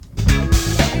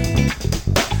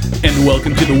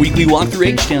Welcome to the weekly walk through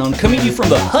H-Town, coming to you from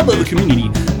the hub of the community,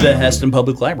 the Hesston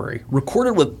Public Library,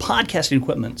 recorded with podcasting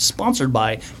equipment, sponsored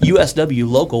by USW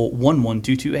Local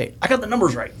 11228. I got the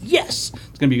numbers right. Yes!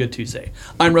 It's going to be a good Tuesday.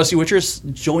 I'm Rusty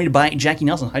Witchers, joined by Jackie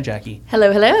Nelson. Hi, Jackie.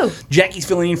 Hello, hello. Jackie's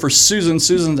filling in for Susan.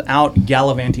 Susan's out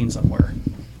gallivanting somewhere.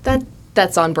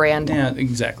 That's on brand. Yeah,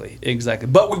 exactly.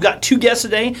 But we've got two guests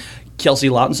today. Kelsey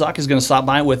Loutensock is going to stop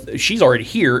by she's already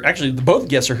here. Actually, both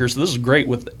guests are here, so this is great,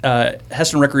 with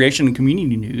Hesston Recreation and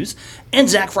Community News. And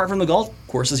Zach Frey from the golf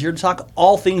course is here to talk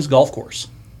all things golf course.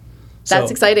 That's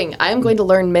exciting. I am going to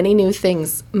learn many new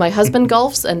things. My husband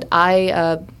golfs, and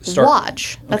I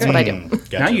watch. That's what I do.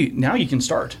 Gotcha. Now you can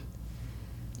start.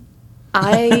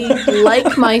 I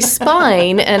like my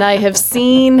spine, and I have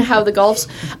seen how the golfs...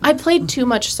 I played too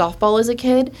much softball as a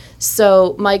kid,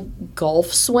 so my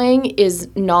golf swing is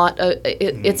not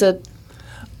it's a...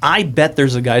 I bet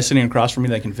there's a guy sitting across from me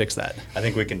that can fix that. I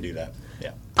think we can do that.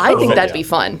 Yeah. I think that'd be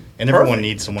fun. And everyone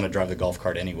needs someone to drive the golf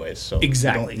cart anyways, so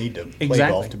exactly. you don't need to play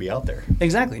golf to be out there.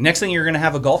 Exactly. Next thing, you're going to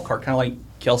have a golf cart, kind of like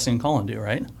Kelsey and Colin do,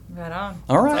 right? Right on.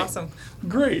 All right. That's awesome.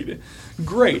 Great.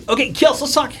 Okay, Kelsey,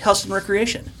 let's talk Hesston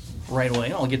Recreation right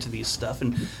away. I'll get to these stuff.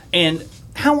 And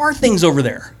how are things over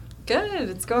there? Good.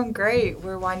 It's going great.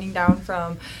 We're winding down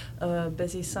from a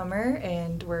busy summer,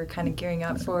 and we're kind of gearing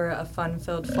up for a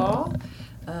fun-filled fall.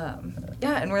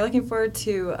 And we're looking forward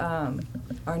to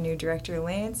our new director,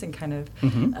 Lance, and kind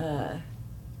of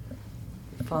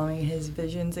following his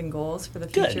visions and goals for the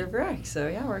future of rec. So,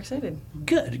 yeah, we're excited.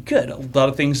 Good. A lot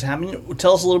of things happening.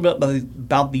 Tell us a little bit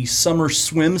about the summer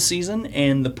swim season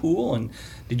and the pool, and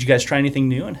did you guys try anything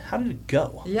new, and how did it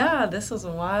go? Yeah, this was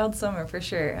a wild summer for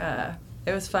sure.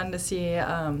 It was fun to see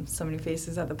so many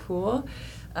faces at the pool.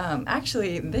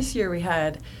 Actually, this year we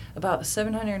had about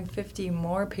 750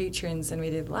 more patrons than we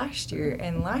did last year.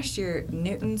 And last year,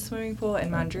 Newton Swimming Pool and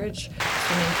Montridge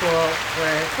Swimming Pool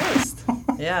were closed.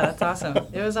 Yeah, that's awesome.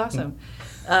 It was awesome.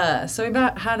 So we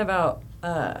had about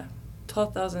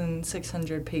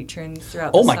 12,600 patrons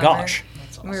throughout the summer. Oh my gosh.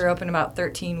 That's awesome. We were open about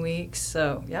 13 weeks.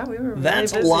 So, yeah, we were really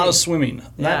That's busy. a lot of swimming.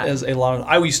 That is a lot of...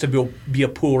 I used to be a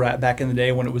pool rat back in the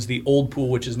day when it was the old pool,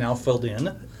 which is now filled in.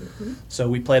 Mm-hmm. So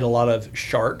we played a lot of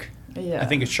shark. Yeah. I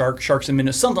think it's sharks and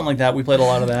minnows, something like that. We played a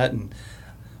lot of that. And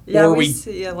yeah, we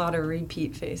see a lot of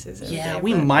repeat faces. Yeah,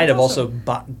 we might have also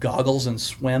bought goggles and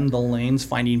swam the lanes,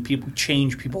 finding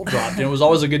change people dropped. And it was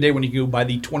always a good day when you could buy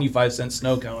the 25-cent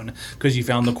snow cone because you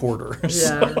found the quarter.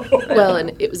 Yeah. Well,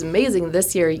 and it was amazing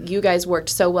this year. You guys worked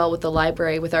so well with the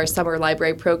library, with our summer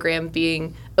library program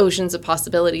being Oceans of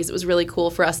Possibilities. It was really cool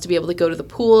for us to be able to go to the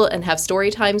pool and have story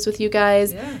times with you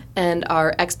guys. Yeah. And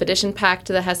our expedition pack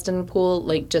to the Hesston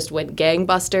pool just went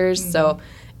gangbusters. Mm-hmm. So...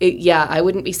 I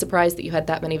wouldn't be surprised that you had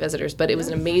that many visitors, but it was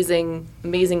an amazing,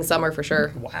 amazing summer for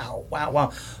sure.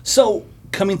 Wow. So,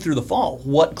 coming through the fall,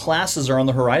 what classes are on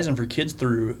the horizon for kids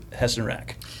through Hesston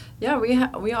Rec? Yeah,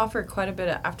 we offer quite a bit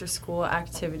of after-school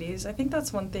activities. I think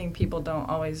that's one thing people don't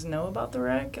always know about the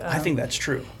rec. I think that's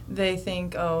true. They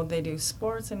think, they do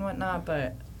sports and whatnot,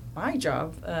 but my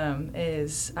job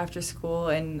is after-school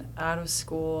and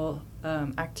out-of-school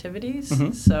activities.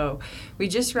 Mm-hmm. So we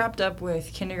just wrapped up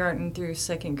with kindergarten through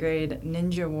second grade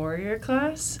Ninja Warrior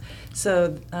class.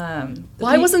 So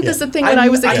why wasn't this a thing when I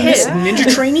was a kid?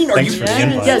 Ninja training? Thanks for the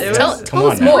invite. Yes, tell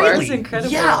us more. It was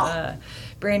incredible. Yeah.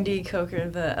 Brandy Coker,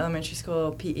 the elementary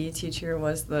school PE teacher,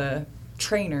 was the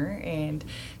trainer, and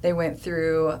they went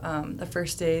through the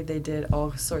first day they did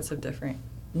all sorts of different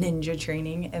ninja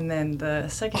training, and then the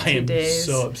second 2 days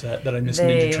I am so upset that I missed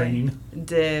ninja training.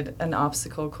 Did an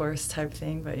obstacle course type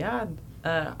thing. But yeah,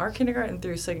 our kindergarten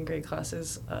through second grade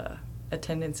classes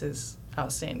attendance is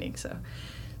outstanding, so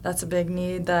that's a big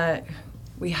need that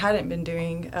we hadn't been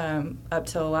doing up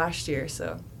till last year,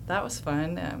 so that was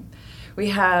fun.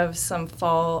 We have some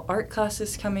fall art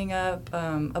classes coming up.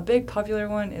 A big popular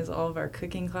one is all of our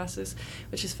cooking classes,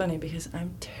 which is funny because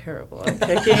I'm terrible at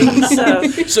cooking.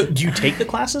 So do you take the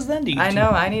classes then? I know.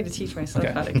 I need to teach myself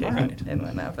how to cook and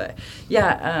whatnot. But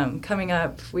yeah, coming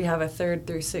up, we have a 3rd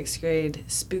through 6th grade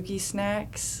spooky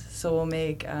snacks. So we'll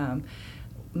make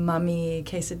mummy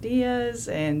quesadillas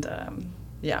and...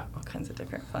 all kinds of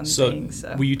different fun things.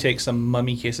 So will you take some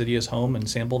mummy quesadillas home and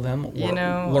sample them?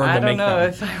 Or I don't know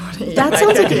if I want to eat that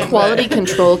sounds like a quality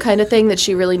control kind of thing that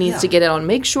she really needs to get in on.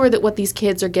 Make sure that what these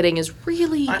kids are getting is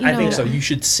really, I think so. You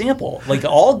should sample. Like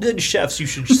all good chefs, you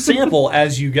should sample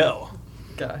as you go.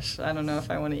 Gosh, I don't know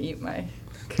if I want to eat my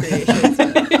creations.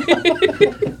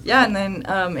 Yeah, and then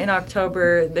in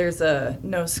October, there's a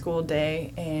no school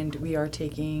day, and we are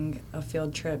taking a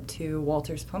field trip to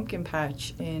Walter's Pumpkin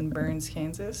Patch in Burns,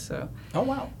 Kansas. So, oh,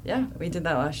 wow. Yeah, we did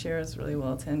that last year. It was really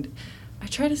well attended. I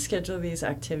try to schedule these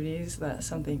activities. That's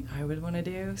something I would want to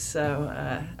do. So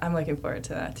I'm looking forward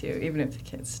to that too, even if the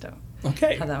kids don't have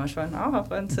that much fun. I'll have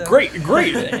fun. So. Great.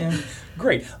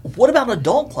 Great. What about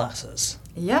adult classes?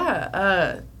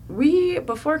 Yeah.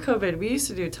 Before COVID, we used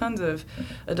to do tons of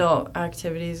adult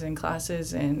activities and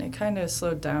classes, and it kind of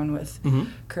slowed down with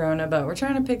Corona, but we're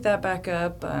trying to pick that back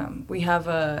up. We have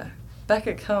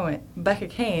Becca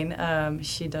Kane.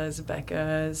 She does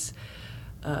Becca's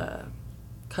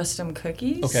custom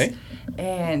cookies. Okay.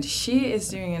 And she is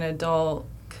doing an adult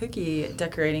cookie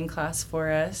decorating class for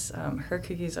us. Her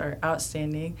cookies are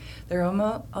outstanding. They're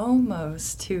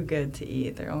almost too good to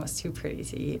eat. They're almost too pretty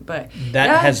to eat. But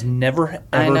that has never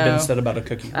ever been said about a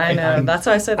cookie. I know. That's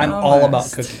why I said I'm almost. all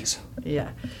about cookies.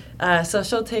 Yeah. So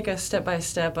she'll take us step by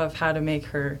step of how to make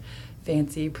her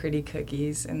fancy, pretty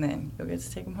cookies, and then you'll get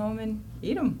to take them home and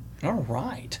eat them. All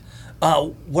right.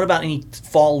 What about any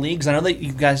fall leagues? I know that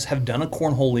you guys have done a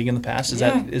cornhole league in the past.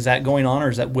 Is that going on,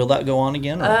 or will that go on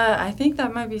again? I think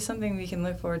that might be something we can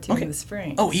look forward to in the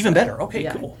spring. Oh, even better. Okay,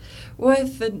 cool.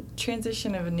 With the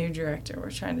transition of a new director,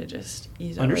 we're trying to just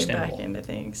ease our way back into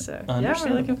things. So yeah,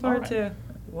 we're looking forward to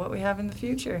what we have in the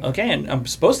future. Okay, and I'm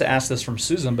supposed to ask this from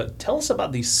Susan, but tell us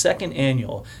about the second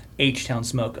annual H-Town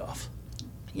Smoke-Off.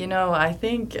 You know, I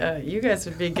think you guys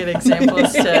would be good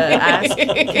examples to ask,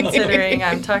 considering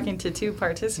I'm talking to two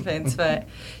participants. But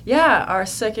yeah, our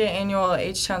second annual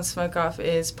H-Town Smoke-Off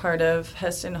is part of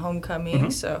Hesston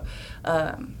Homecoming. So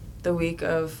the week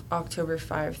of October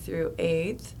 5th through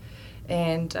 8th.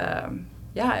 And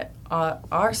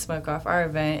our smoke-off, our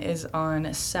event, is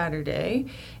on Saturday,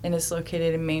 and it's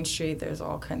located in Main Street. There's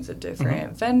all kinds of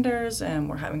different vendors, and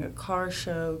we're having a car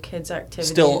show, kids'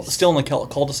 activities. Still in the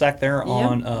cul-de-sac there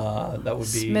on, that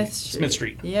would be Smith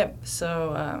Street. Yep,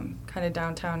 so kind of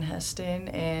downtown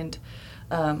Hesston, and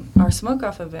our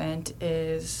smoke-off event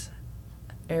is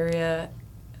area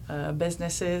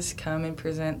businesses come and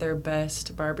present their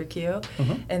best barbecue,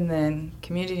 and then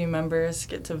community members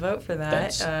get to vote for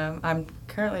that. I'm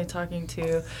currently talking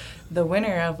to the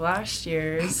winner of last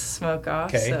year's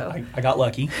smoke-off. Okay, so. I got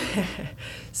lucky.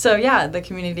 So yeah, the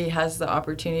community has the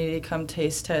opportunity to come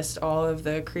taste test all of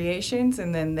the creations,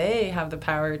 and then they have the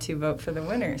power to vote for the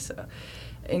winner. So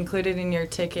included in your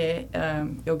ticket,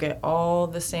 you'll get all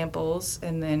the samples,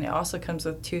 and then it also comes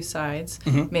with 2 sides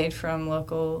made from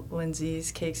local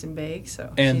Lindsay's Cakes and Bakes.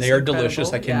 And they are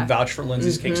delicious. I can vouch for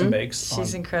Lindsay's Cakes and Bakes.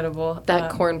 She's incredible.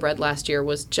 That cornbread last year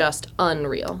was just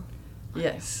unreal.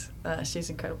 Yes, she's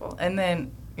incredible. And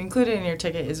then included in your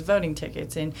ticket is voting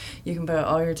tickets, and you can put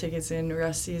all your tickets in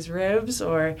Rusty's Ribs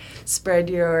or spread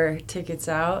your tickets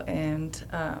out. And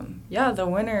the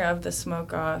winner of the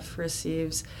smoke-off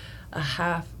receives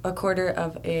a quarter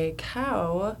of a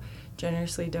cow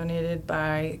generously donated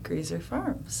by Greaser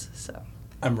Farms. So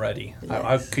I'm ready. Yes.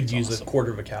 I could use a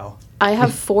quarter of a cow. I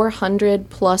have 400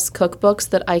 plus cookbooks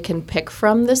that I can pick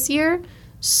from this year,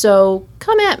 so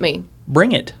come at me.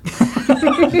 Bring it.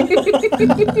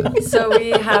 So we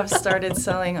have started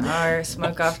selling our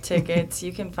smoke-off tickets.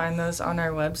 You can find those on our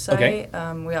website. Okay.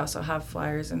 We also have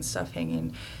flyers and stuff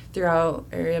hanging throughout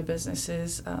area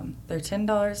businesses. They're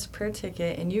 $10 per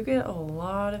ticket, and you get a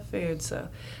lot of food. So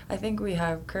I think we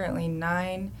have currently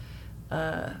 9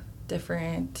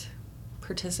 different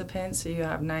participants. So you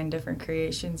have 9 different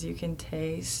creations you can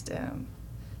taste.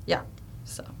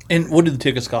 So. And what do the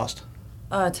tickets cost?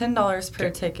 $10 per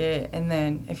ticket, and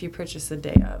then if you purchase the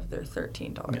day of, they're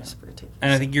 $13 per ticket.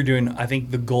 And I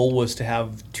think the goal was to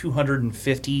have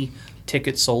 250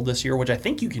 tickets sold this year, which I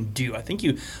think you can do. I think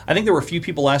there were a few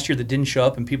people last year that didn't show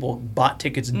up, and people bought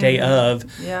tickets day of,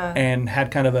 and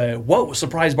had kind of a whoa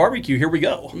surprise barbecue. Here we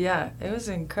go. Yeah, it was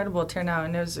an incredible turnout,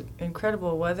 and it was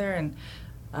incredible weather, and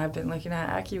I've been looking at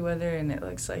AccuWeather, and it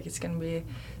looks like it's going to be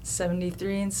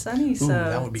 73 and sunny. So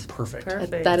that would be perfect.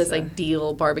 That is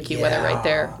ideal barbecue weather right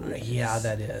there. Yeah,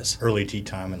 that is. Early tea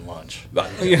time and lunch.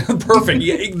 Yeah, perfect.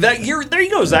 There you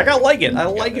go, Zach. I like it. I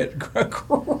like it.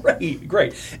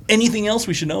 Great. Anything else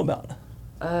we should know about?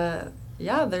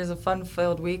 There's a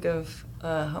fun-filled week of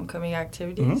homecoming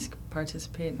activities.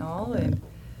 Participate in all, and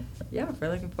we're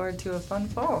looking forward to a fun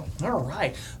fall. All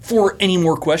right. For any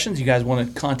more questions, you guys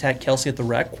want to contact Kelsey at the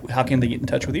Rec, how can they get in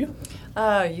touch with you?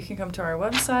 You can come to our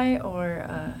website, or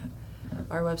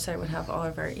our website would have all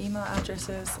of our email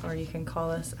addresses, or you can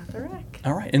call us at the Rec.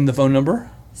 All right. And the phone number?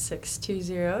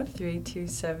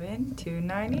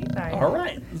 620-327-2989. All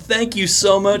right. Thank you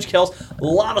so much, Kels. A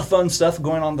lot of fun stuff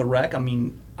going on at the Rec. I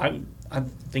mean, I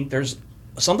think there's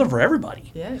something for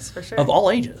everybody. Yes, for sure. Of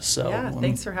all ages. So yeah,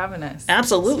 thanks for having us.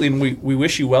 Absolutely, and we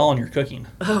wish you well on your cooking.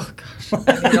 Oh, gosh.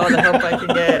 I need all the help I can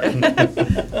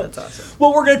get. That's awesome.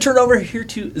 Well, we're going to turn over here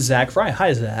to Zach Frey.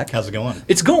 Hi, Zach. How's it going?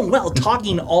 It's going well.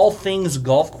 Talking all things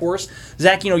golf course.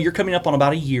 Zach, you're coming up on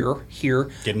about a year here.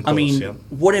 Getting close, yeah.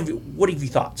 What have you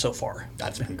thought so far?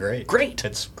 That's been great. Great.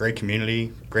 It's great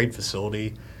community, great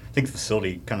facility. I think the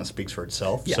facility kind of speaks for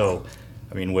itself. Yeah. So,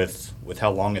 with how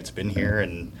long it's been here,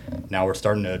 and now we're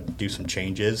starting to do some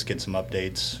changes, get some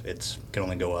updates, it can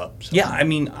only go up. So. Yeah,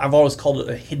 I've always called it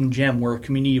a hidden gem. We're a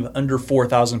community of under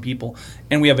 4,000 people,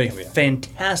 and we have a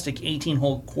fantastic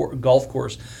 18-hole golf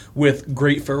course with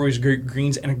great fairways, great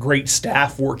greens, and a great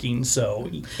staff working,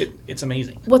 so it's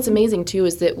amazing. What's amazing, too,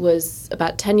 is that it was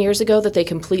about 10 years ago that they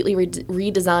completely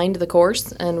redesigned the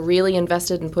course and really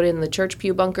invested and put in the church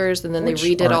pew bunkers, and then they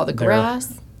redid all the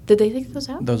grass. Did they take those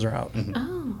out? Those are out. Mm-hmm.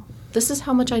 Oh, this is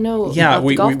how much I know about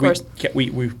the golf course.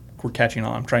 We're catching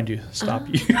on. I'm trying to stop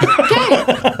you.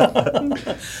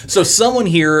 Okay. So someone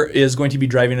here is going to be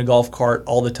driving a golf cart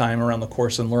all the time around the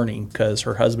course and learning because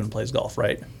her husband plays golf,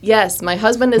 right? Yes, my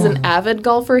husband is an avid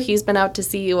golfer. He's been out to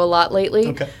see you a lot lately.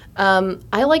 Okay.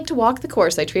 I like to walk the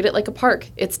course. I treat it like a park.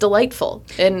 It's delightful,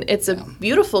 and it's a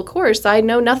beautiful course. I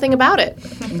know nothing about it.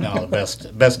 No,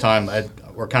 the best time.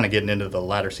 We're kind of getting into the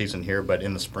latter season here, but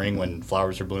in the spring when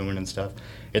flowers are blooming and stuff,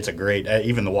 it's a great.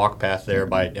 Even the walk path there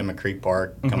by Emma Creek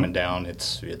Park coming down,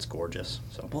 it's gorgeous.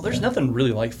 So. Well, there's nothing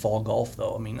really like fall golf,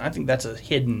 though. I think that's a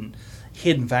hidden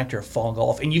factor of fall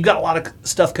golf, and you've got a lot of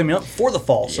stuff coming up for the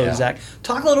fall. So, Zach,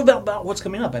 talk a little bit about what's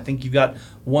coming up. I think you've got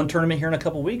one tournament here in a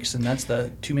couple weeks, and that's the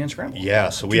 2-man scramble. Yeah,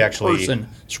 so we actually person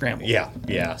scramble.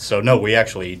 Yeah. So no, we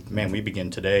actually, we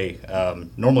begin today.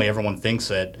 Normally, everyone thinks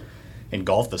that in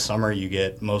golf, the summer you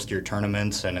get most of your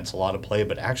tournaments and it's a lot of play,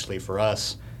 but actually for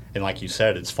us, and like you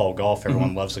said, it's fall golf.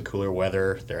 Everyone loves the cooler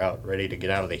weather. They're out ready to get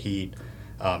out of the heat.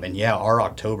 And our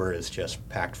October is just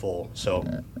packed full. So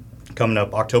coming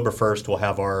up October 1st, we'll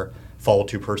have our fall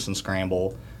 2-person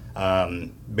scramble.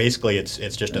 Basically, it's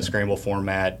just a scramble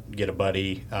format. Get a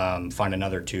buddy, find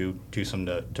another twosome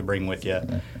to bring with you.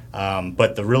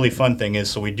 But the really fun thing is,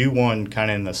 so we do one kind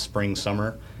of in the spring,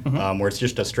 summer, where it's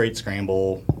just a straight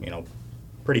scramble,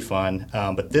 pretty fun.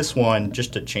 But this one,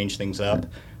 just to change things up,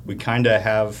 we kind of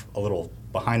have a little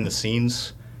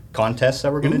behind-the-scenes contest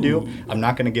that we're going to do. I'm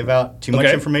not going to give out too much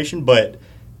information, but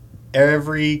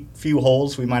every few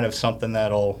holes we might have something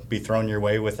that'll be thrown your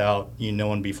way without you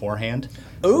knowing beforehand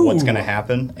what's going to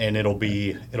happen, and it'll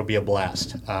be a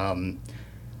blast.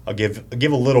 I'll give a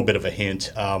little bit of a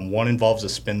hint. One involves a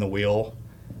spin the wheel.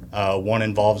 One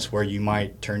involves where you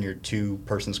might turn your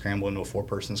 2-person scramble into a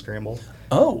 4-person scramble.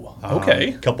 Oh,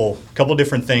 okay. Couple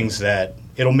different things that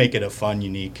it'll make it a fun,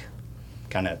 unique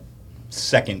kind of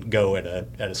second go at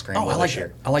a scramble. Oh, I like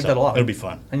it. I like that a lot. It'll be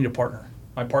fun. I need a partner.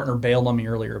 My partner bailed on me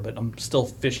earlier, but I'm still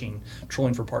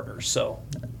trolling for partners. So,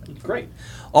 great.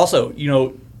 Also,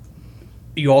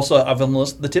 you also have on the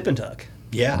list the tip and tuck.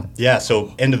 Yeah.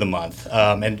 So end of the month,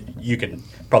 and you can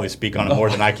probably speak on it more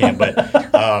than I can. But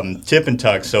tip and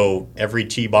tuck. So every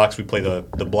tee box we play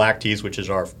the black tees, which is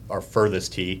our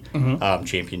furthest tee,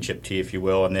 championship tee, if you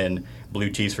will, and then blue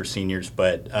tees for seniors.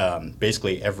 But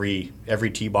basically every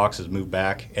tee box is moved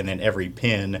back, and then every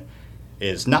pin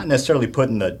is not necessarily put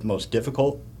in the most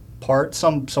difficult part.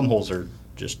 Some holes are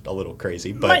just a little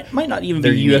crazy, but might not even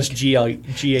be USGA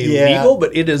legal,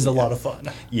 but it is a lot of fun.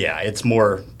 Yeah, it's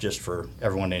more just for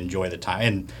everyone to enjoy the time.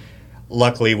 And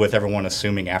luckily, with everyone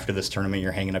assuming after this tournament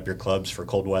you're hanging up your clubs for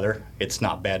cold weather, it's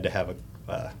not bad to have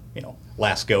a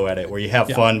last go at it where you have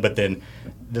fun, but then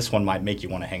this one might make you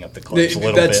want to hang up the clubs a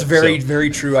little bit. That's very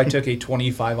true. I took a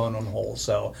 25 on one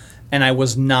hole, and I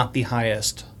was not the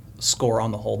highest score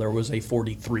on the hole. There was a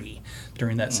 43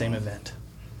 during that same event.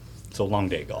 It's a long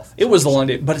day golf. It was a long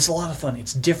day, but it's a lot of fun.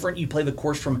 It's different. You play the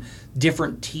course from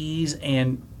different tees,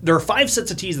 and there are 5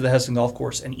 sets of tees at the Hesston Golf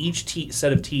Course, and each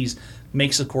set of tees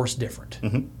makes the course different.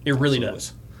 It really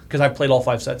does. Because I've played all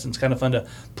 5 sets, and it's kind of fun to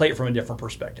play it from a different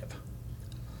perspective.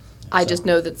 I just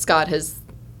know that Scott has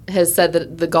said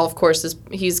that the golf course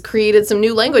he's created some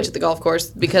new language at the golf course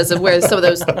because of where some of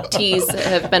those tees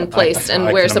have been placed and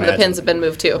where some of the pins have been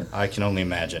moved to. I can only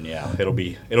imagine. Yeah, it'll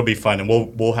be fun, and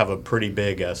we'll have a pretty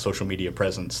big social media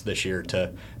presence this year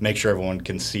to make sure everyone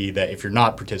can see that. If you're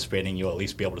not participating, you'll at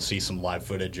least be able to see some live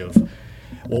footage of.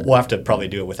 We'll have to probably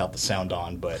do it without the sound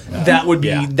on, but that would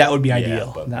be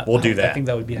ideal. But we'll do that. I think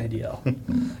that would be ideal,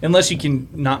 unless you can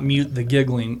not mute the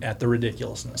giggling at the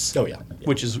ridiculousness. Oh yeah.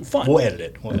 Which is fun. We'll edit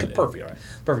it. Perfect. All right.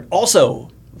 Perfect. Also,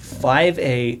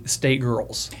 5A state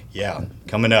girls. Yeah,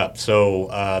 coming up. So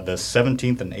the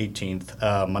 17th and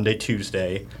 18th, Monday,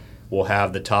 Tuesday, we'll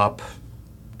have the top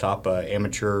top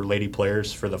amateur lady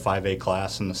players for the 5A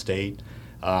class in the state.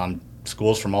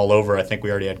 Schools from all over. I think we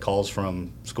already had calls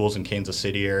from schools in Kansas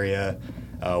City area,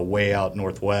 way out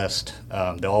northwest.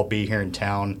 They'll all be here in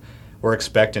town. We're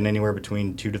expecting anywhere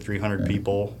between 200 to 300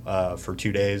 people for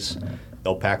 2 days.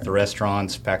 They'll pack the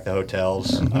restaurants, pack the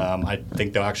hotels. I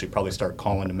think they'll actually probably start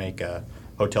calling to make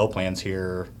hotel plans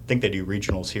here. I think they do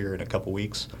regionals here in a couple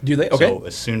weeks. Do they? Okay. So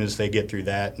as soon as they get through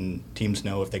that and teams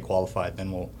know if they qualify,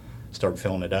 then we'll start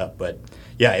filling it up. But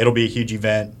yeah, it'll be a huge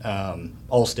event.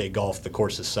 All-state golf, the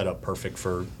course is set up perfect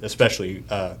for especially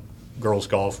girls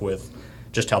golf with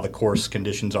just how the course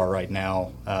conditions are right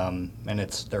now. And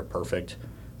they're perfect.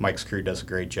 Mike's crew does a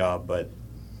great job, but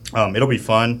it'll be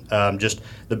fun. Just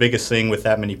the biggest thing with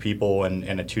that many people and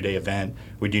a 2-day event,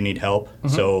 we do need help.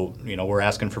 So, we're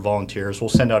asking for volunteers. We'll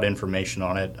send out information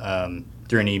on it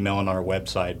through an email and on our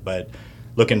website, but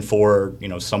looking for,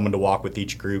 someone to walk with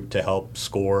each group to help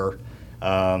score,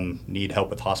 need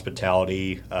help with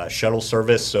hospitality, shuttle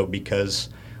service. So because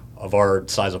of our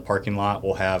size of parking lot,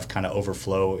 we'll have kind of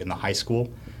overflow in the high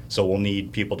school. So we'll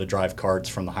need people to drive carts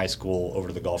from the high school over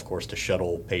to the golf course to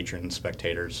shuttle patrons,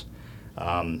 spectators.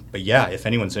 But yeah, if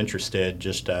anyone's interested,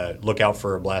 just look out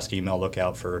for a blast email, look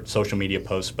out for social media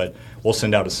posts, but we'll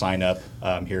send out a sign up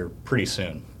here pretty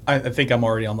soon. I think I'm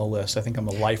already on the list. I think I'm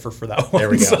a lifer for that one. There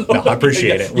we go. So, No, I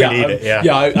appreciate it. We need it.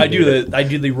 Yeah. I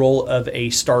do the role of a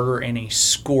starter and a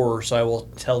scorer. So I will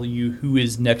tell you who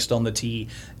is next on the tee,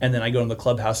 and then I go in the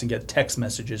clubhouse and get text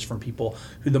messages from people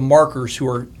who the markers who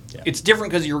are. Yeah. It's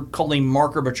different because you're calling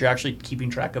marker, but you're actually keeping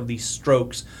track of these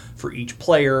strokes for each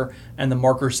player, and the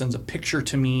marker sends a picture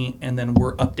to me, and then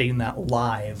we're updating that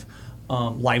live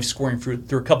scoring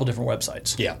through a couple different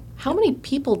websites. Yeah. How many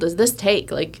people does this take?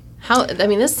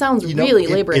 This sounds really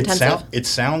labor intensive. It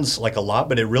sounds like a lot,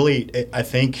 but I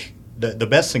think the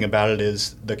best thing about it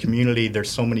is the community.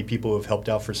 There's so many people who have helped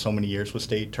out for so many years with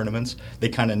state tournaments. They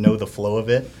kind of know the flow of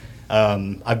it.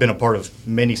 I've been a part of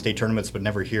many state tournaments, but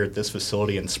never here at this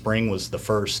facility. And spring was the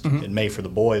first in May for the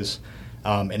boys,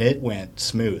 and it went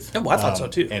smooth. Oh, well, I thought so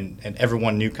too. And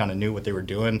everyone knew what they were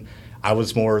doing. I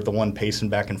was more the one pacing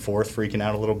back and forth, freaking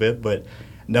out a little bit, but.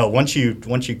 No, once you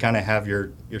kind of have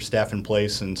your staff in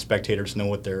place and spectators know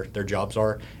what their jobs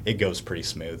are, it goes pretty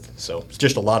smooth. So it's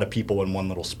just a lot of people in one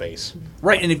little space.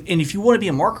 Right, and if you want to be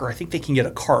a marker, I think they can get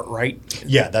a cart, right?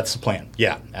 Yeah, that's the plan.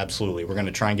 Yeah, absolutely. We're going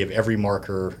to try and give every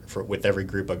marker with every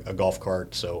group a golf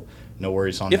cart, so no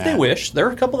worries on that. If they wish. There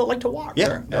are a couple that like to walk.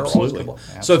 Yeah, they're absolutely.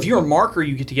 So if you're a marker,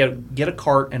 you get to get a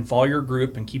cart and follow your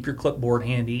group and keep your clipboard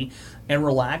handy and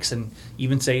relax, and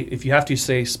even say, if you have to,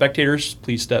 say, spectators,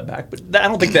 please step back. But I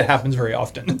don't think that happens very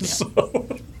often. So.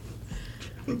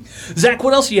 Zach,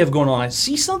 what else do you have going on? I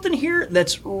see something here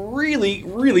that's really,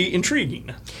 really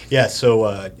intriguing. Yeah,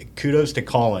 so kudos to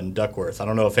Colin Duckworth. I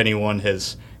don't know if anyone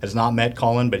has not met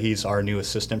Colin, but he's our new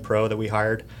assistant pro that we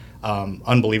hired.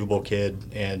 Unbelievable kid,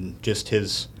 and just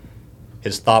his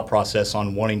thought process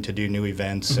on wanting to do new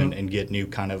events and get new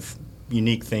kind of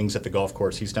unique things at the golf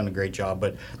course. He's done a great job.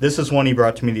 But this is one he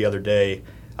brought to me the other day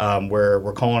where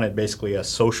we're calling it basically a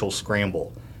social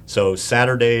scramble. So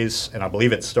Saturdays, and I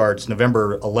believe it starts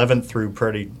November 11th through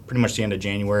pretty much the end of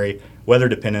January, weather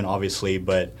dependent obviously,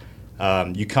 but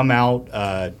you come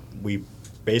out, we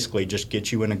basically just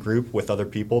get you in a group with other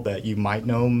people that you might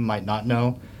know, might not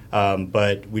know.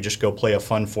 But we just go play a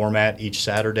fun format each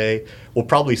Saturday. We'll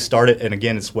probably start it, and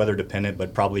again, it's weather dependent,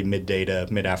 but probably midday to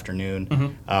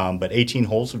mid-afternoon. But 18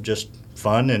 holes of just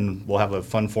fun, and we'll have a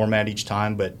fun format each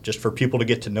time. But just for people to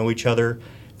get to know each other,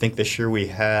 I think this year we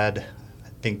had,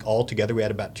 altogether we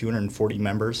had about 240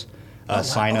 members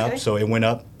sign up. So it went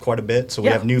up quite a bit. So we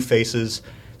have new faces,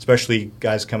 especially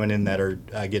guys coming in that are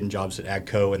getting jobs at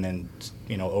AGCO and then,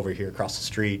 over here across the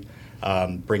street.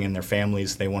 Bring in their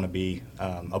families. They want to be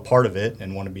a part of it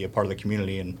and want to be a part of the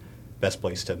community, and best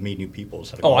place to meet new people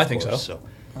is at a golf I think course. so.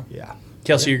 Yeah.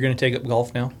 Kelsey, you're going to take up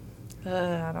golf now?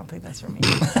 I don't think that's for me.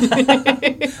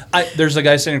 There's a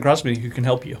guy sitting across from me who can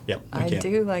help you. Yep. I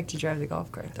do like to drive the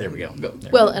golf cart. There we go.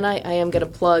 Well, and I am going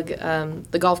to plug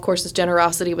the golf course's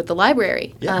generosity with the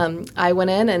library. Yeah. I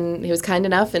went in, and he was kind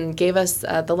enough and gave us,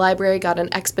 the library got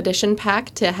an expedition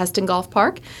pack to Hesston Golf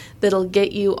Park that'll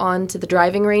get you onto the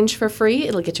driving range for free.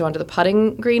 It'll get you onto the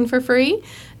putting green for free.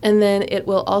 And then it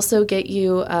will also get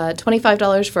you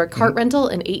 $25 for a cart rental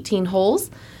and 18 holes.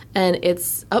 And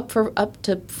it's up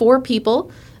to 4 people.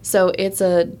 So it's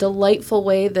a delightful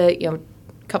way that, a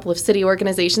couple of city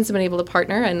organizations have been able to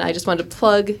partner, and I just wanted to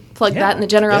plug that in the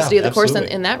generosity of the course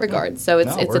in that regard. So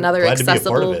it's another glad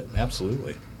accessible. to be a part of it.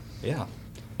 Absolutely. Yeah.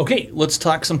 Okay, let's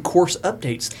talk some course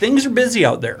updates. Things are busy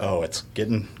out there. Oh, it's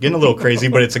getting a little crazy,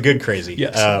 but it's a good crazy.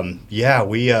 Yes.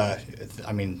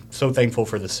 So thankful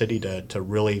for the city to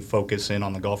really focus in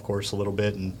on the golf course a little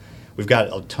bit, and we've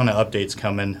got a ton of updates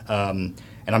coming.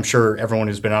 And I'm sure everyone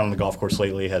who's been out on the golf course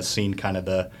lately has seen kind of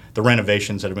the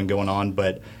renovations that have been going on.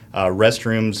 But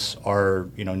restrooms are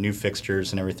new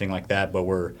fixtures and everything like that. But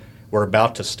we're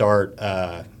about to start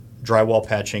drywall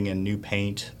patching and new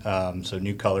paint. So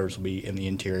new colors will be in the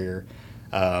interior,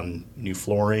 new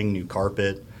flooring, new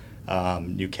carpet,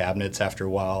 new cabinets after a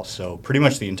while. So pretty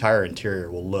much the entire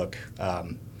interior will look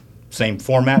same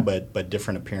format but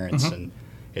different appearance, and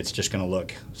it's just going to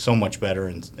look so much better.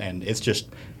 And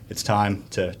it's time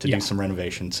to do some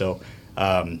renovation. So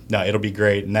no, it'll be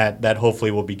great, and that hopefully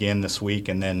will begin this week.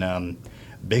 And then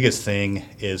biggest thing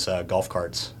is golf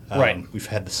carts. Right. We've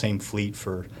had the same fleet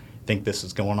for, I think this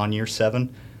is going on year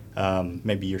 7,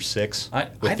 maybe year 6. I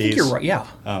think you're right. Yeah.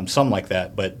 Something like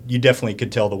that. But you definitely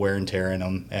could tell the wear and tear in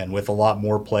them. And with a lot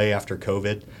more play after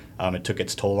COVID, it took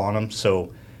its toll on them.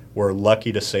 So we're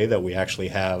lucky to say that we actually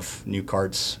have new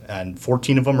carts, and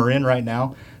 14 of them are in right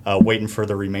now, waiting for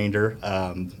the remainder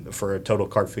for a total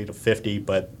cart fleet of 50.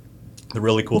 But the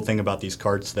really cool thing about these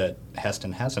carts that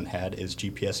Hesston hasn't had is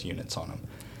GPS units on them.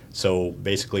 So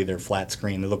basically they're flat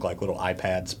screen. They look like little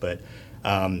iPads, but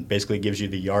basically gives you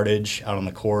the yardage out on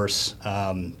the course.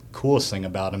 Coolest thing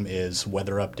about them is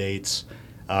weather updates,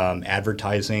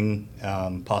 advertising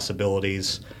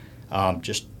possibilities,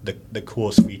 just the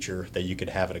coolest feature that you could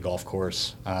have at a golf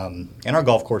course. And our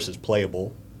golf course is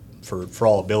playable for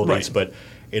all abilities, Right. but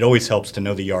it always helps to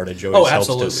know the yardage. It always helps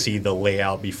absolutely. to see the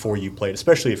layout before you play it,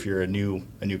 especially if you're a new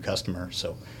customer.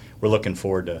 So we're looking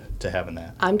forward to having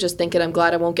that. I'm just thinking I'm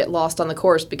glad I won't get lost on the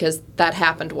course because that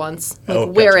happened once. Like, Oh,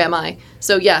 where gotcha. am I?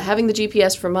 So, yeah, having the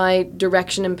GPS for my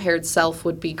direction-impaired self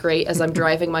would be great as I'm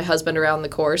driving my husband around the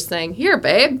course saying, here,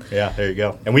 babe. Yeah, there you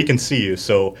go. And we can see you.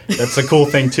 So that's the cool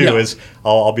thing, too, Yeah. is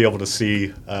I'll be able to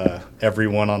see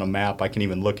everyone on a map. I can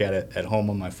even look at it at home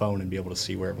on my phone and be able to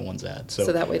see where everyone's at.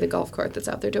 So that way the golf cart that's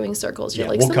out there doing circles, you're yeah,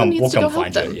 like, we'll someone come. needs We'll to go come help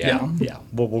find them. you. Yeah.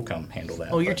 We'll come handle that.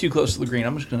 Oh, you're but- too close to the green.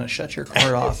 I'm just going to shut your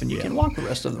car off, and you can walk the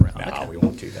rest of the round. No, Okay. we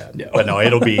won't do that. No. But no,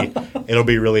 it'll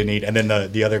be really neat. And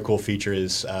then the other cool feature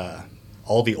is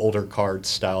all the older carts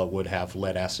style would have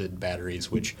lead acid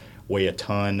batteries, which weigh a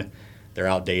ton. They're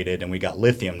outdated, and we got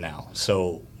lithium now.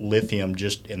 So lithium,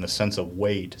 just in the sense of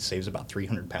weight, saves about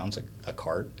 300 pounds a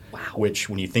cart. Wow. Which,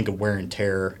 when you think of wear and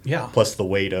tear, Yeah. plus the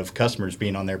weight of customers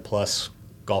being on there, plus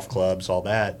golf clubs, all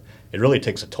that, it really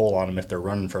takes a toll on them if they're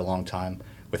running for a long time.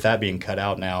 With that being cut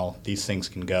out now, these things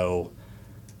can go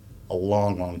a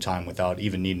long, long time without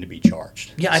even needing to be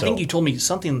charged. Yeah, I So- think you told me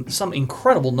some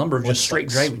incredible number of just straight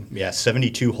driving. Yeah,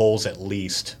 72 holes at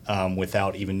least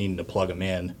without even needing to plug them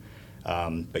in.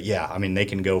 But yeah, I mean, they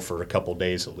can go for a couple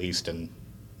days at least and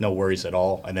no worries at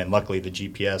all. And then luckily the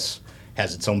GPS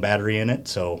has its own battery in it,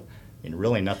 so I mean,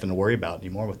 really nothing to worry about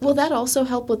anymore with Will those. that also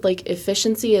help with like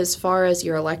efficiency as far as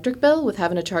your electric bill with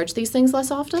having to charge these things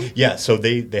less often? Yeah, so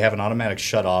they have an automatic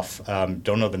shut-off.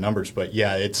 Don't know the numbers, but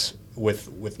yeah, it's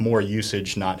with more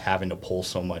usage, not having to pull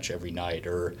so much every night.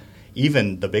 Or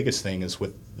even the biggest thing is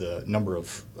with the number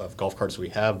of golf carts we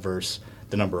have versus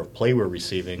the number of play we're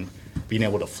receiving, being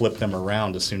able to flip them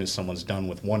around as soon as someone's done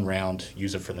with one round,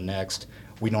 use it for the next.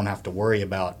 We don't have to worry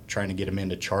about trying to get them in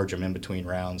to charge them in between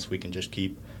rounds. We can just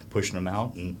keep pushing them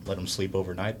out and let them sleep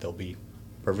overnight. They'll be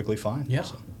perfectly fine. Yeah.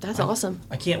 So. That's awesome.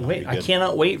 I can't wait. be I good.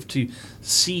 cannot wait to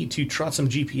trot some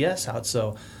GPS out.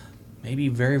 So maybe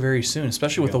very, very soon,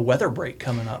 especially with the weather break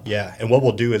coming up. Yeah, and what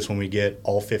we'll do is when we get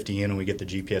all 50 in and we get the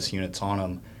GPS units on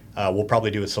them, we'll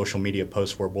probably do a social media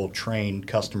post where we'll train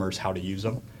customers how to use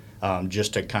them,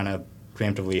 just to kind of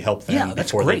preemptively help them Yeah,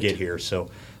 that's before great. they get here. So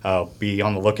be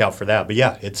on the lookout for that. But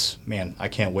yeah, I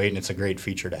can't wait, and it's a great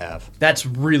feature to have. That's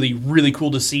really, really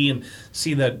cool to see, and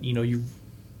see that you're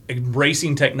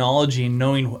embracing technology and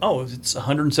knowing, it's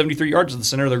 173 yards to the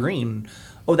center of the green.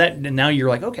 And now you're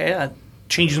like, okay, that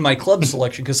changes my club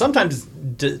selection, because sometimes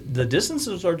the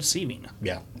distances are deceiving.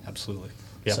 Yeah, absolutely.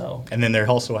 Yeah. So- And then they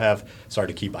also have, sorry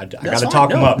to keep, I got That's to fine. talk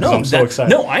them up because No, I'm so excited.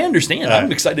 No, I understand.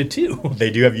 I'm excited too.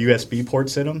 They do have USB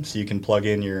ports in them, so you can plug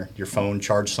in your phone,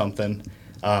 charge something.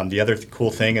 The other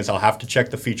cool thing is I'll have to check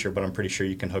the feature, but I'm pretty sure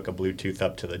you can hook a Bluetooth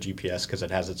up to the GPS because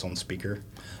it has its own speaker.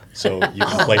 So you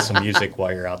can play some music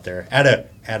while you're out there at a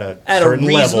At a certain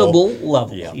reasonable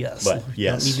level, Yeah, yes. but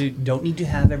yes. Don't need to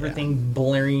have everything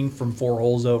blaring from 4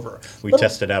 holes over. We But-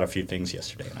 tested out a few things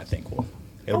yesterday, and I think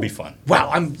it'll be fun. Wow,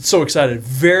 I'm so excited.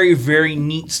 Very, very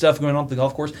neat stuff going on at the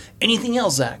golf course. Anything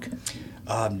else, Zach?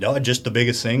 No, just the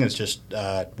biggest thing is just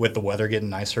with the weather getting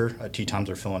nicer, tee times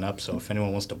are filling up. So if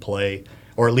anyone wants to play,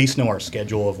 or at least know our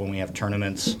schedule of when we have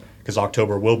tournaments, because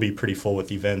October will be pretty full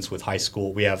with events with high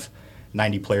school. We have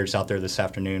 90 players out there this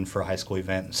afternoon for a high school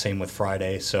event, same with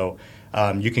Friday. So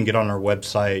you can get on our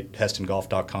website,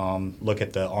 hestongolf.com, look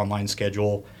at the online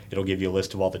schedule. It'll give you a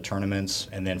list of all the tournaments.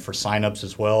 And then for signups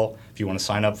as well, if you want to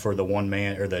sign up for the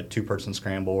one-man or the two-person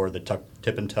scramble or the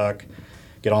tip and tuck,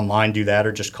 get online, do that,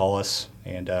 or just call us,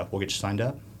 and we'll get you signed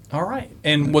up. All right.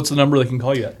 And what's the number they can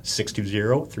call you at?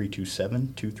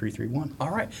 620-327-2331. All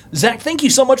right. Zach, thank you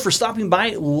so much for stopping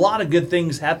by. A lot of good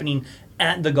things happening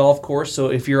at the golf course.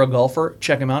 So if you're a golfer,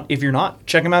 check them out. If you're not,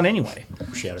 check them out anyway.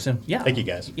 Appreciate it. So, yeah. Thank you,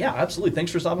 guys. Yeah, absolutely.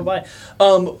 Thanks for stopping by.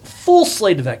 Full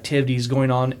slate of activities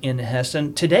going on in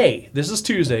Hesston today. This is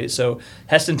Tuesday. So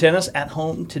Hesston tennis at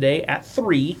home today at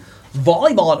 3.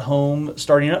 Volleyball at home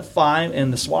starting at 5.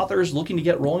 And the Swathers looking to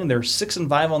get rolling. They're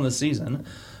 6-5 on the season.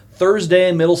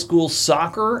 Thursday, middle school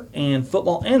soccer and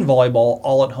football and volleyball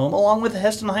all at home, along with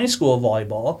Hesston High School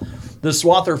volleyball. The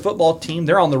Swather football team,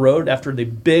 they're on the road after the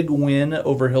big win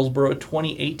over Hillsborough,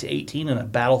 28-18 in a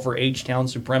battle for H-Town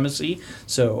supremacy.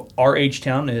 So our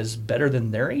H-Town is better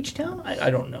than their H-Town? I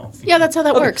don't know. Yeah, that's how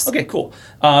that works. Okay, cool.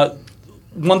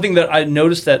 One thing that I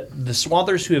noticed that the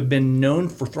Swathers, who have been known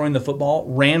for throwing the football,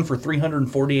 ran for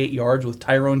 348 yards, with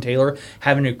Tyrone Taylor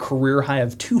having a career high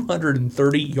of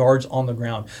 230 yards on the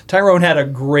ground. Tyrone had a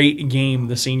great game,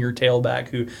 the senior tailback,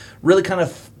 who really kind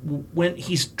of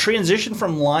he's transitioned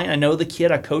from line. I know the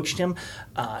kid, I coached him.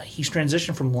 He's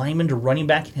transitioned from lineman to running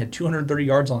back and had 230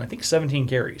 yards on, I think, 17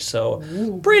 carries. So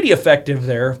pretty effective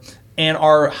there. And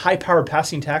our high-powered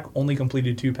passing attack only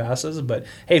completed 2 passes. But,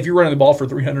 hey, if you're running the ball for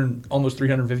almost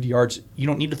 350 yards, you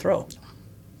don't need to throw.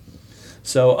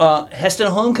 So, Hesston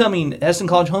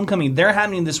College Homecoming, they're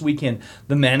happening this weekend.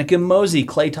 The Mannequin Mosey,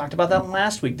 Clay talked about that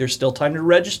last week. There's still time to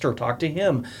register. Talk to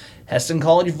him. Hesston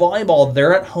College Volleyball,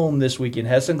 they're at home this weekend.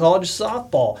 Hesston College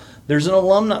Softball, there's an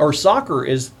alumni, or soccer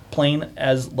is playing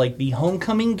as like the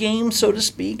homecoming game, so to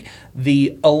speak.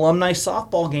 The alumni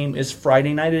softball game is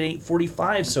Friday night at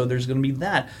 8:45, so there's going to be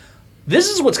that. This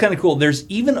is what's kind of cool. There's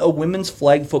even a women's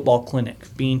flag football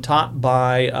clinic being taught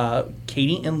by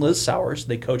Katie and Liz Sowers.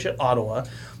 They coach at Ottawa.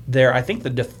 They're, I think, the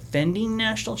defending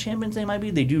national champions they might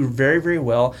be. They do very, very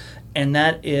well, and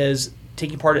that is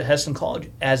taking part at Hesston College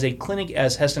as a clinic,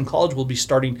 as Hesston College will be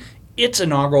starting its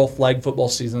inaugural flag football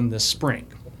season this spring.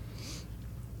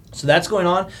 So that's going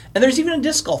on. And there's even a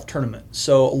disc golf tournament.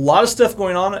 So a lot of stuff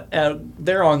going on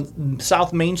there on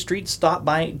South Main Street. Stop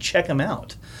by, check them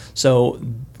out. So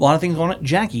a lot of things going on.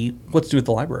 Jackie, what's to do with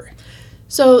the library?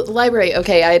 So the library,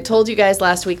 okay, I had told you guys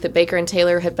last week that Baker and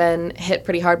Taylor had been hit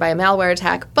pretty hard by a malware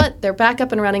attack, but they're back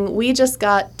up and running. We just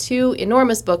got 2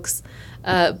 enormous book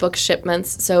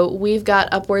shipments. So we've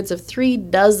got upwards of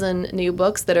 36 new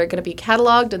books that are going to be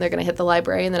cataloged, and they're going to hit the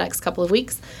library in the next couple of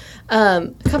weeks. A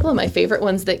couple of my favorite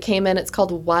ones that came in, it's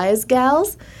called Wise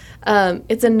Gals.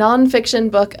 It's a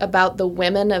nonfiction book about the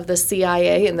women of the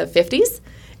CIA in the 50s.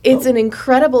 It's an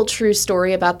incredible true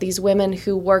story about these women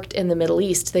who worked in the Middle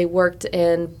East. They worked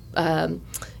in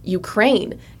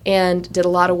Ukraine and did a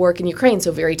lot of work in Ukraine,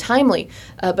 so very timely.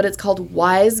 But it's called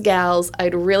Wise Gals.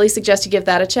 I'd really suggest you give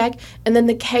that a check. And then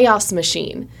The Chaos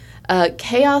Machine.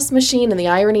 Chaos Machine, and the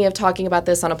irony of talking about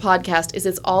this on a podcast is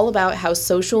it's all about how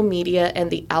social media and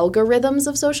the algorithms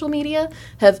of social media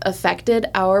have affected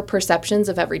our perceptions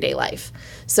of everyday life.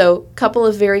 So a couple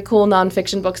of very cool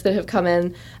nonfiction books that have come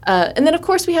in. And then, of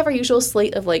course, we have our usual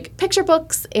slate of like picture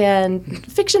books and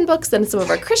fiction books, and some of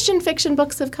our Christian fiction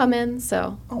books have come in.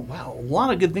 So. Oh, wow. A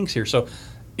lot of good things here. So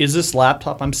is this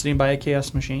laptop I'm sitting by a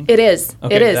Chaos Machine? It is.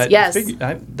 Okay, it is, yes.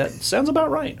 That sounds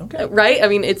about right. Okay. Right? I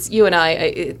mean, it's you and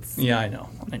I. Yeah, I know.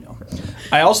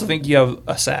 I also think you have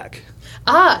a sack.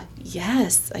 Ah,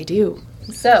 yes, I do.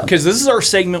 So because this is our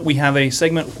segment, we have a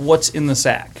segment, What's in the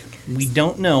Sack? We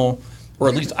don't know, or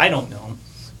at least I don't know.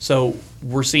 So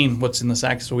we're seeing what's in the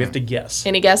sack, so we have to guess.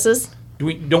 Any guesses?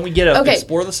 Don't we get to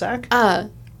explore the sack?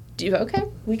 Okay,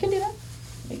 we can do that.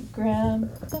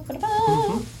 Grab.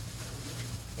 Mm-hmm.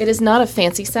 It is not a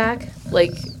fancy sack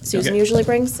like Susan usually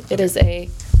brings. It is a...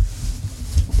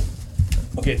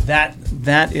 Okay,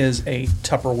 that is a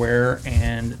Tupperware,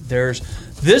 and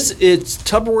it's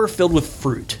Tupperware filled with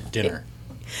fruit. Dinner.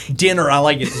 I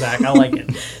like it, Zach. I like it.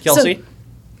 Kelsey?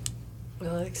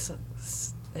 Well,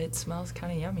 it smells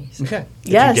kind of yummy. So. Okay. If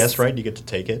Yes. you guess right, you get to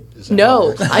take it? Is that how it No,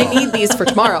 works? I need these for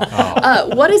tomorrow.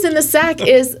 What is in the sack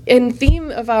is in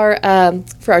theme of our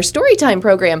for our story time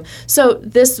program. So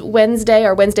this Wednesday,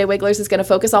 our Wednesday Wigglers is going to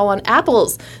focus all on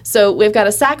apples. So we've got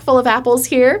a sack full of apples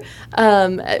here.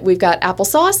 We've got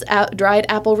applesauce, dried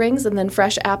apple rings, and then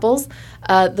fresh apples.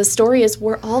 The story is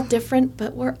we're all different,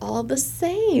 but we're all the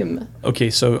same. Okay,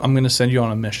 so I'm going to send you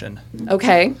on a mission.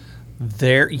 Okay.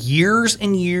 There, years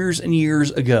and years and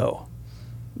years ago,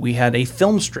 we had a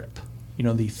film strip. You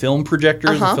know, the film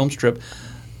projector, the film strip.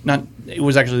 It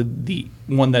was actually the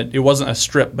one that, it wasn't a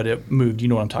strip, but it moved. You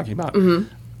know what I'm talking about.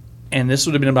 Mm-hmm. And this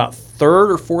would have been about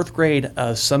 3rd or 4th grade,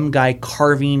 some guy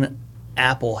carving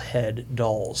apple head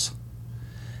dolls.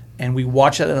 And we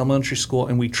watched that at elementary school,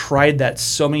 and we tried that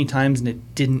so many times, and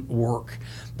it didn't work.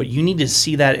 But you need to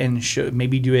see that and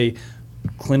maybe do a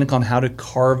clinic on how to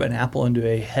carve an apple into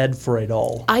a head for a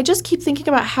doll. I just keep thinking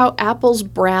about how apples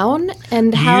brown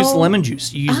and You how use lemon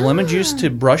juice. You use lemon juice to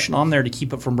brush it on there to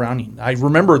keep it from browning. I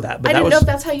remember that, but I didn't know if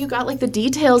that's how you got like the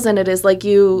details in it. Is like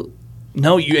you.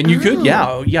 No, you could,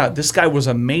 yeah. This guy was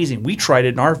amazing. We tried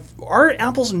it, and our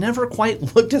apples never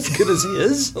quite looked as good as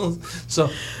his. So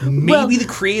maybe the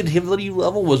creativity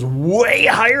level was way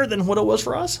higher than what it was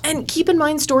for us. And keep in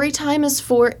mind, story time is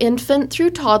for infant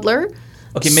through toddler.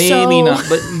 Okay, maybe not,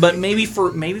 but maybe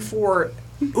for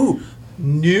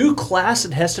new class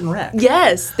at Hesston Rec.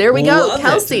 Yes, there we go, Love it.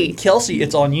 Kelsey. Kelsey,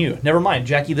 it's on you. Never mind,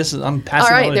 Jackie. I'm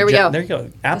passing. All right, on to there we go. There you go.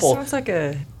 This Apple. sounds like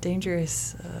a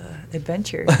dangerous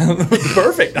adventure.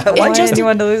 Perfect. I Why like just- it.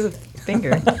 anyone to lose a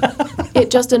finger?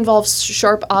 It just involves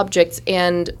sharp objects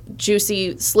and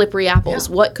juicy, slippery apples.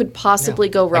 Yeah. What could possibly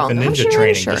go Like wrong? the How's ninja your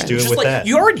training, insurance? just do it Just with like that.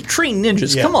 you already trained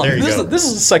ninjas. Yeah, Come on, there you go. this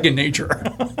is second nature.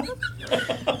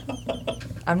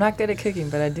 I'm not good at cooking,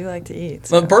 but I do like to eat.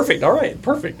 So. Perfect. All right.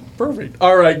 Perfect.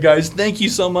 All right, guys. Thank you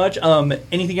so much.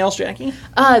 Anything else, Jackie?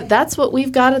 That's what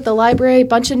we've got at the library.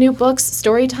 Bunch of new books.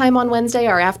 Story time on Wednesday.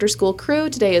 Our after-school crew.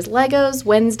 Today is Legos.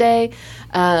 Wednesday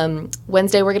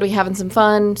we're going to be having some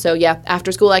fun. So yeah,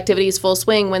 after-school activities full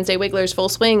swing. Wednesday Wigglers full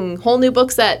swing. Whole new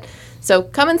book set. So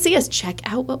come and see us. Check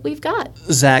out what we've got.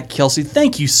 Zach, Kelsey,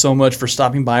 thank you so much for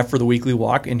stopping by for the weekly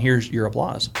walk. And here's your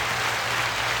applause.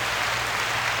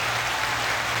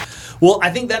 Well,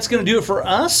 I think that's going to do it for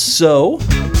us. So,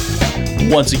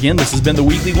 once again, this has been the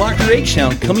Weekly Walk through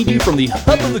H-Town, coming to you from the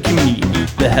hub of the community,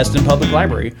 the Hesston Public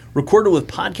Library, recorded with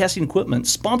podcasting equipment,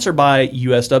 sponsored by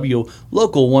USW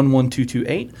Local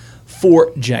 11228.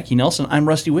 For Jackie Nelson, I'm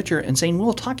Rusty Witcher, and saying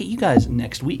we'll talk at you guys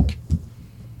next week.